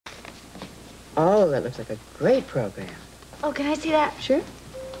Oh, that looks like a great program. Oh, can I see that? Sure.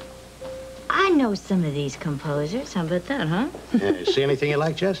 I know some of these composers. How about that, huh? Yeah, see anything you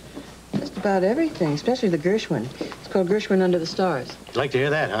like, Jess? Just about everything, especially the Gershwin. It's called Gershwin Under the Stars. You'd like to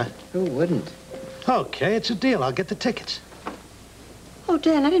hear that, huh? Who wouldn't? Okay, it's a deal. I'll get the tickets. Oh,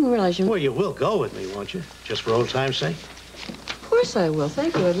 Dan, I didn't realize you... Well, you will go with me, won't you? Just for old time's sake? Of course I will.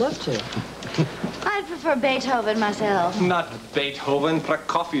 Thank you. I'd love to. I'd prefer Beethoven myself. Not Beethoven,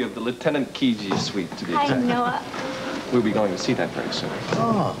 Prokofiev, the Lieutenant Kiji suite, to be I exact. know it. We'll be going to see that very soon.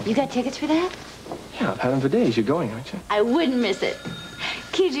 Oh. You got tickets for that? Yeah, I've had them for days. You're going, aren't you? I wouldn't miss it.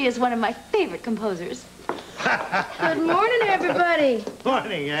 Kiji is one of my favorite composers. Good morning, everybody.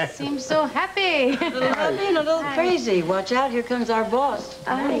 Morning, eh? Seems so happy. A little happy and a little crazy. Watch out, here comes our boss.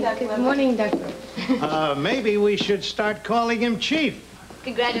 Hi, good morning, Doctor. Maybe we should start calling him Chief.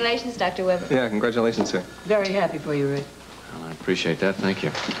 Congratulations, Dr. Weber. Yeah, congratulations, sir. Very happy for you, Rick. Well, I appreciate that. Thank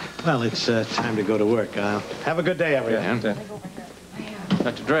you. Well, it's time to go to work. Have a good day, everyone. Yeah.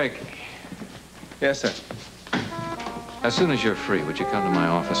 Dr. Drake, Yes, sir. as soon as you're free, would you come to my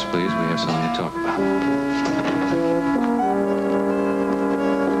office, please? We have something to talk about.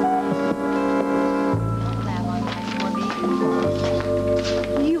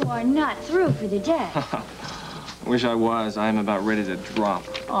 You are not through for the day. Wish I was. I'm about ready to drop.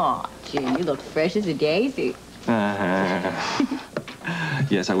 Aw, June, you look fresh as a daisy.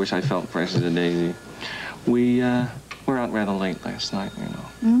 Yes, I wish I felt fresh as a daisy. We were out rather late last night, you know.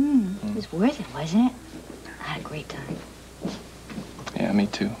 It was worth it, wasn't it? I had a great time. Yeah, me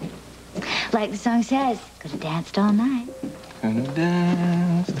too. Like the song says, could have danced all night. Gonna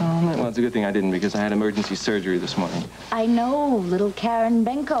dance all night. Well, it's a good thing I didn't because I had emergency surgery this morning. I know, little Karen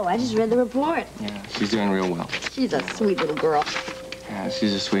Benko. I just read the report. Yeah, she's doing real well. She's a sweet little girl. Yeah,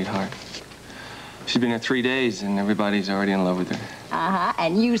 she's a sweetheart. She's been here 3 days and everybody's already in love with her. Uh-huh,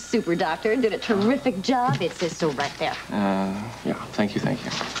 and you, super doctor, did a terrific job. It says so right there. Yeah, thank you, thank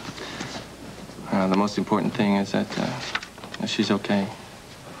you. The most important thing is that she's okay.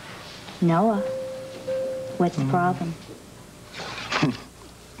 Noah, what's the problem?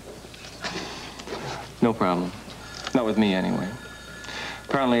 No problem. Not with me, anyway.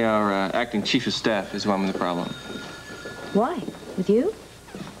 Apparently, our acting chief of staff is the one with the problem. Why? With you?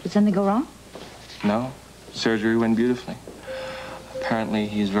 Did something go wrong? No, surgery went beautifully. Apparently,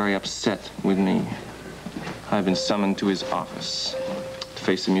 he's very upset with me. I've been summoned to his office to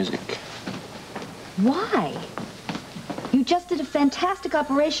face the music. Why? You just did a fantastic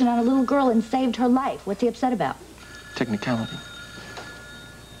operation on a little girl and saved her life. What's he upset about? Technicality.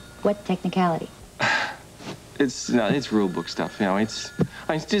 What technicality? It's rule book stuff, you know. It's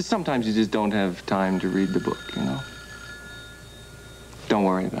just sometimes you just don't have time to read the book, you know. Don't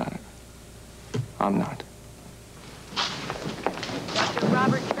worry about it. I'm not. Dr.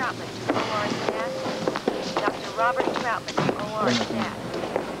 Robert Troutman, OR staff. Dr. Robert Troutman, OR staff.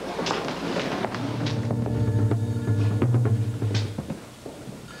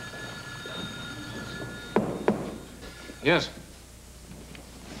 Yes.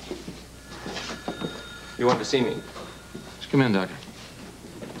 You want to see me? Just come in, Doctor.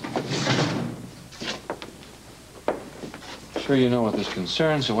 Sure you know what this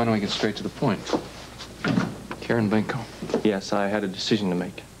concerns, so why don't we get straight to the point? Karen Benko. Yes, I had a decision to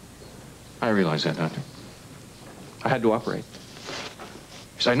make. I realize that, Doctor. I had to operate.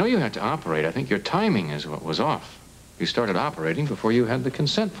 Yes, I know you had to operate. I think your timing is what was off. You started operating before you had the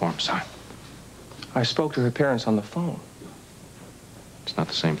consent form signed. I spoke to her parents on the phone. It's not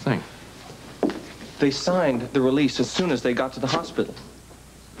the same thing. They signed the release as soon as they got to the hospital.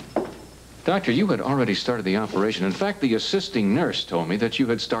 Doctor, you had already started the operation. In fact, the assisting nurse told me that you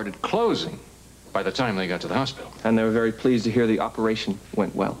had started closing by the time they got to the hospital. And they were very pleased to hear the operation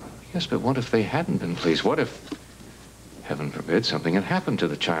went well. Yes, but what if they hadn't been pleased? What if, heaven forbid, something had happened to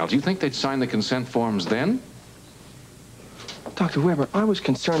the child? Do you think they'd sign the consent forms then? Dr. Weber, I was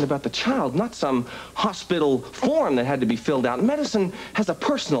concerned about the child, not some hospital form that had to be filled out. Medicine has a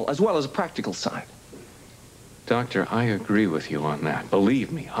personal as well as a practical side. Doctor, I agree with you on that.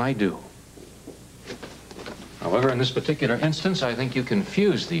 Believe me, I do. However, in this particular instance, I think you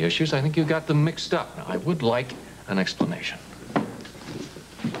confused the issues. I think you got them mixed up. Now, I would like an explanation.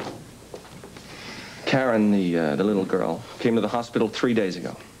 Karen, the little girl, came to the hospital 3 days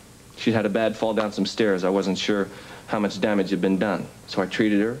ago. She had a bad fall down some stairs. I wasn't sure how much damage had been done. So I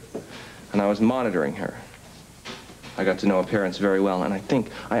treated her, and I was monitoring her. I got to know her parents very well, and I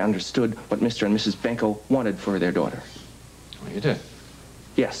think I understood what Mr. and Mrs. Benko wanted for their daughter. Well, you did?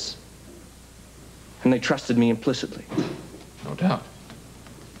 Yes. And they trusted me implicitly. No doubt.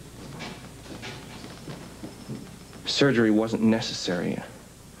 Surgery wasn't necessary.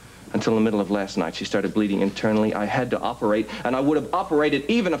 Until the middle of last night, she started bleeding internally. I had to operate, and I would have operated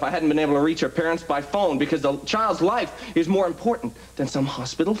even if I hadn't been able to reach her parents by phone, because the child's life is more important than some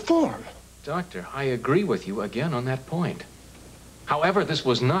hospital form. Doctor, I agree with you again on that point. However, this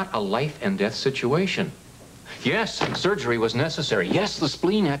was not a life and death situation. Yes, surgery was necessary. Yes, the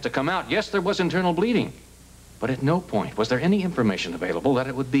spleen had to come out. Yes, there was internal bleeding. But at no point was there any information available that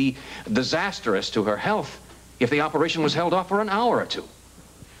it would be disastrous to her health if the operation was held off for an hour or two.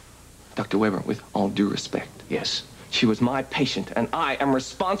 Dr. Weber, with all due respect. Yes. She was my patient, and I am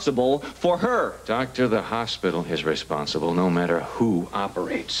responsible for her. Doctor, the hospital is responsible no matter who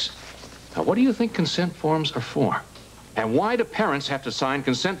operates. Now, what do you think consent forms are for? And why do parents have to sign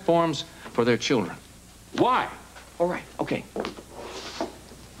consent forms for their children? Why? All right, okay.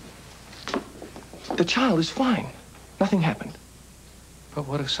 The child is fine. Nothing happened. But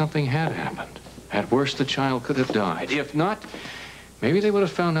what if something had happened? At worst, the child could have died. If not, maybe they would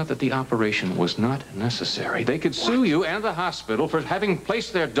have found out that the operation was not necessary. They could sue you and the hospital for having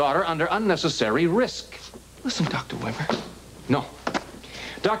placed their daughter under unnecessary risk. Listen, Dr. Weber. No.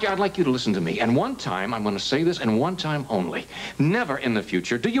 Doctor, I'd like you to listen to me. And one time, I'm going to say this, and one time only. Never in the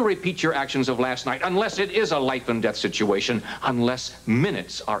future do you repeat your actions of last night unless it is a life and death situation, unless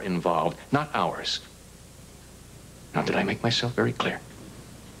minutes are involved, not hours. Now, did I make myself very clear?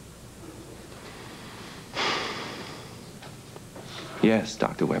 Yes,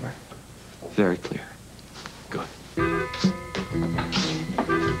 Dr. Weber. Very clear. Good.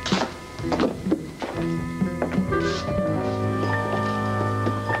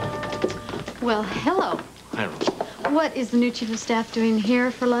 Well, hello. Hi, Rose. What is the new chief of staff doing here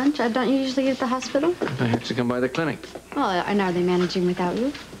for lunch? Don't you usually eat at the hospital? I have to come by the clinic. Well, and are they managing without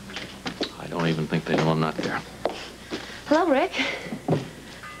you? I don't even think they know I'm not there. Hello, Rick.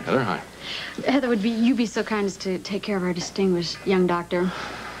 Heather, hi. Heather, would you be so kind as to take care of our distinguished young doctor?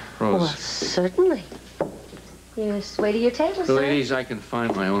 Rose. Well, certainly. Yes, way to your table, sir. Ladies, I can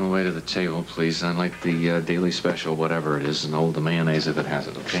find my own way to the table, please. I like the daily special, whatever it is, and hold the mayonnaise if it has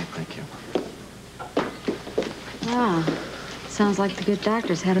it, okay? Thank you. Wow. Sounds like the good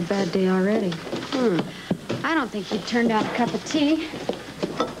doctor's had a bad day already. I don't think he'd turn down a cup of tea.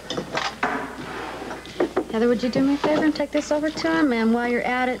 Heather, would you do me a favor and take this over to him? And while you're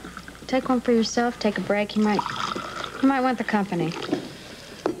at it, take one for yourself, take a break. He might want the company.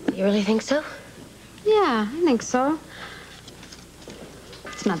 You really think so? Yeah, I think so.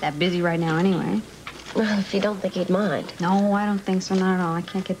 It's not that busy right now anyway. Well, if you don't think he'd mind. No, I don't think so, not at all. I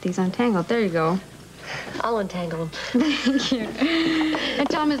can't get these untangled. There you go. I'll untangle him. Thank you. And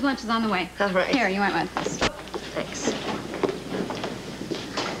tell him his lunch is on the way. All right. Here, you might want this. Thanks.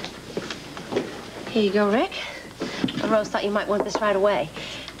 Here you go, Rick. Rose thought you might want this right away.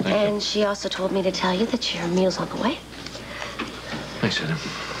 Thank you. She also told me to tell you that your meal's on the way. Thanks, Heather.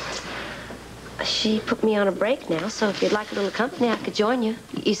 She put me on a break now, so if you'd like a little company, I could join you.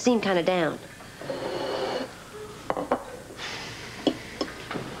 You seem kind of down.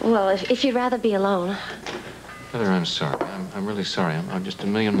 Well, if you'd rather be alone. Heather, I'm sorry. I'm really sorry. I'm just a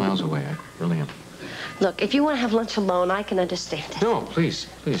million miles away. I really am. Look, if you want to have lunch alone, I can understand it. No, please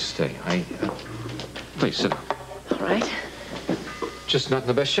stay. Please sit down. All right. Just not in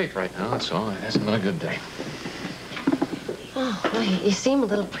the best shape right now, that's all. It hasn't been a good day. Oh, well, you seem a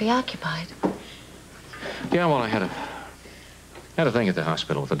little preoccupied. Yeah, well, I had a thing at the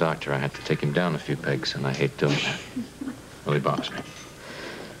hospital with the doctor. I had to take him down a few pegs, and I hate doing that. Really bothers me.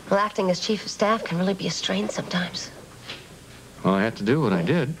 Well, acting as chief of staff can really be a strain sometimes. Well, I had to do what I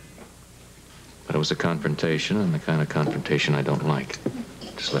did. But it was a confrontation, and the kind of confrontation I don't like.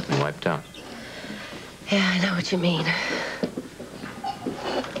 Just left me wiped out. Yeah, I know what you mean.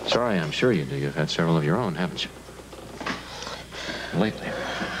 Sorry, I'm sure you do. You've had several of your own, haven't you? Lately.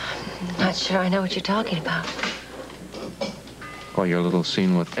 I'm not sure I know what you're talking about. Well, your little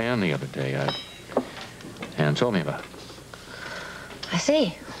scene with Ann the other day, Ann told me about it. I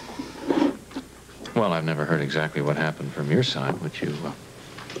see. Well, I've never heard exactly what happened from your side. Would you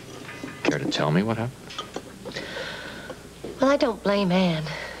care to tell me what happened? Well, I don't blame Ann.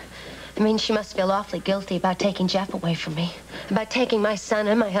 I mean, she must feel awfully guilty about taking Jeff away from me. About taking my son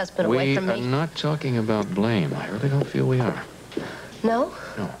and my husband away from me. We are not talking about blame. I really don't feel we are. No?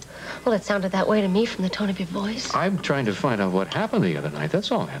 No. Well, it sounded that way to me from the tone of your voice. I'm trying to find out what happened the other night.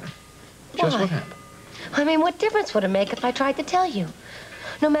 That's all, Heather. Just Why? what happened. I mean, what difference would it make if I tried to tell you?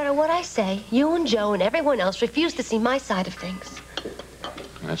 No matter what I say, you and Joe and everyone else refuse to see my side of things.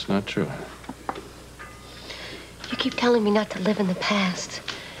 That's not true. You keep telling me not to live in the past.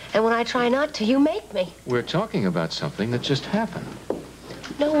 And when I try not to, you make me. We're talking about something that just happened.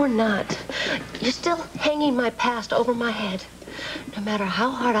 No, we're not. You're still hanging my past over my head. No matter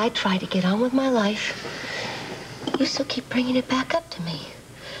how hard I try to get on with my life, you still keep bringing it back up to me.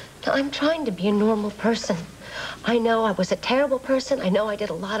 Now, I'm trying to be a normal person. I know I was a terrible person. I know I did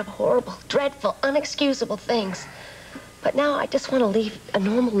a lot of horrible, dreadful, unexcusable things. But now I just want to lead a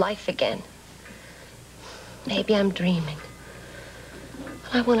normal life again. Maybe I'm dreaming.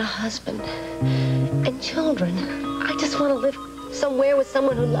 I want a husband and children. I just want to live somewhere with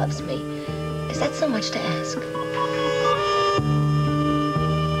someone who loves me. Is that so much to ask?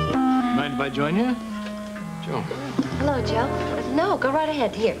 Mind if I join you? Joe. Hello, Joe. No, go right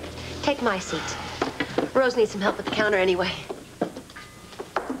ahead. Here, take my seat. Rose needs some help at the counter anyway.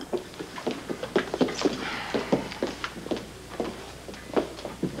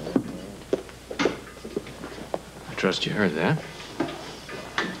 I trust you heard that.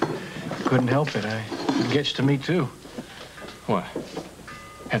 Couldn't help it. It gets to me, too. What?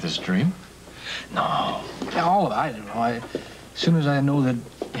 Heather's dream? No. All I don't know. As soon as I know that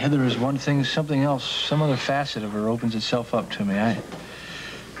Heather is one thing, something else, some other facet of her opens itself up to me.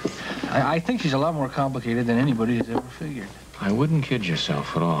 I think she's a lot more complicated than anybody has ever figured. I wouldn't kid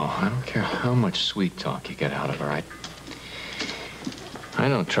yourself at all. I don't care how much sweet talk you get out of her. I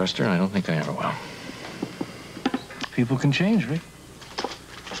don't trust her, and I don't think I ever will. People can change, Rick.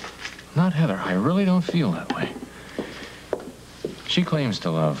 Not Heather. I really don't feel that way. She claims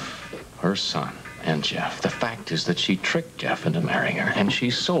to love her son and Jeff. The fact is that she tricked Jeff into marrying her, and she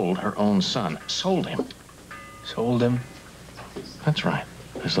sold her own son. Sold him. Sold him? That's right.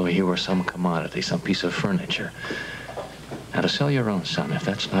 As though he were some commodity, some piece of furniture. Now, to sell your own son, if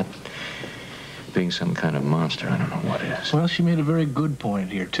that's not being some kind of monster, I don't know what is. Well, she made a very good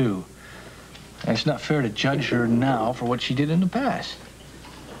point here, too. And it's not fair to judge her now for what she did in the past.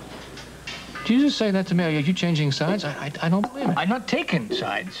 Did you just say that to me? Are you changing sides? I don't believe it. I'm not taking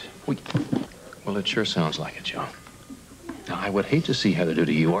sides. Well, it sure sounds like it, Joe. Now, I would hate to see Heather do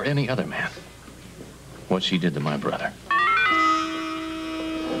to you or any other man what she did to my brother.